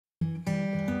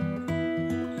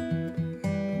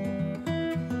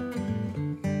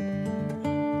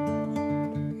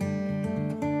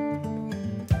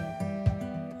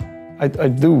I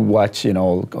do watch,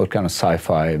 all kind of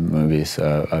sci-fi movies.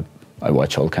 I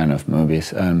watch all kind of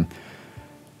movies. I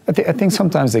think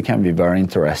sometimes they can be very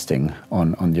interesting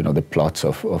on the plots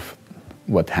of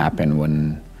what happened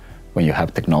when you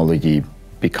have technology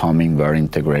becoming very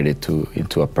integrated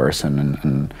into a person,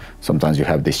 and sometimes you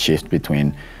have this shift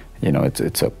between,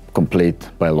 it's a complete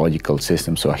biological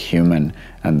system, so a human,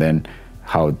 and then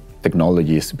how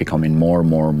technology is becoming more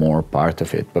and more part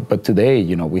of it. But today,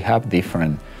 we have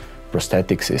different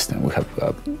prosthetic systems. We have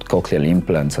cochlear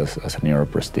implants as a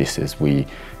neuroprosthesis. We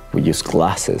use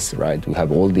glasses, right? We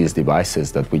have all these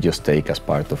devices that we just take as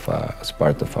part of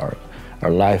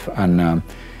our life, and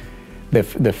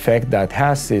the effect that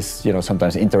has is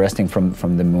sometimes interesting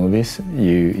from the movies.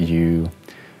 You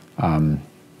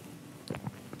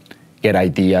get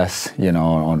ideas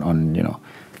on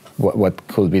what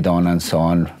could be done and so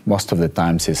on. Most of the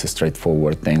times it's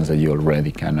straightforward things that you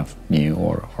already kind of knew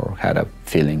or had a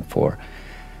feeling for.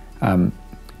 The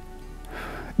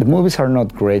movies are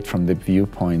not great from the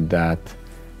viewpoint that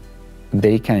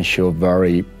they can show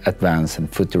very advanced and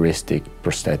futuristic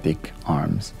prosthetic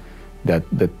arms, that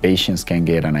patients can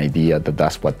get an idea that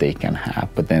that's what they can have.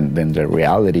 But then the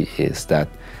reality is that,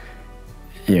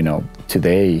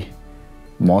 today,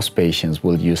 most patients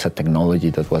will use a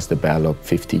technology that was developed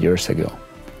 50 years ago.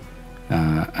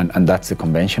 And that's the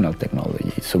conventional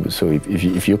technology. So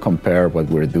if you compare what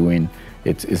we're doing,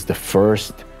 it's the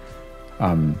first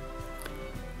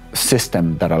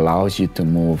system that allows you to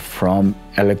move from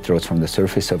electrodes from the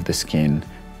surface of the skin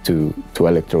to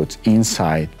electrodes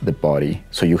inside the body,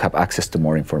 so you have access to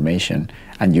more information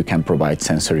and you can provide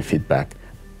sensory feedback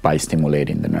by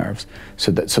stimulating the nerves.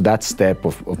 So that step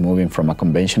of moving from a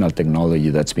conventional technology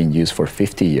that's been used for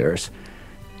 50 years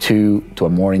to a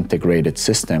more integrated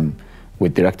system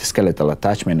with direct skeletal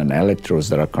attachment and electrodes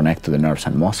that are connected to the nerves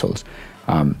and muscles,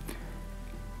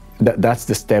 that's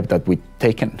the step that we've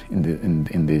taken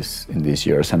in these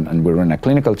years. And we're in a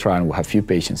clinical trial, and we have few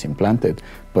patients implanted,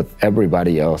 but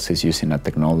everybody else is using a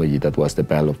technology that was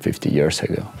developed 50 years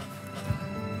ago.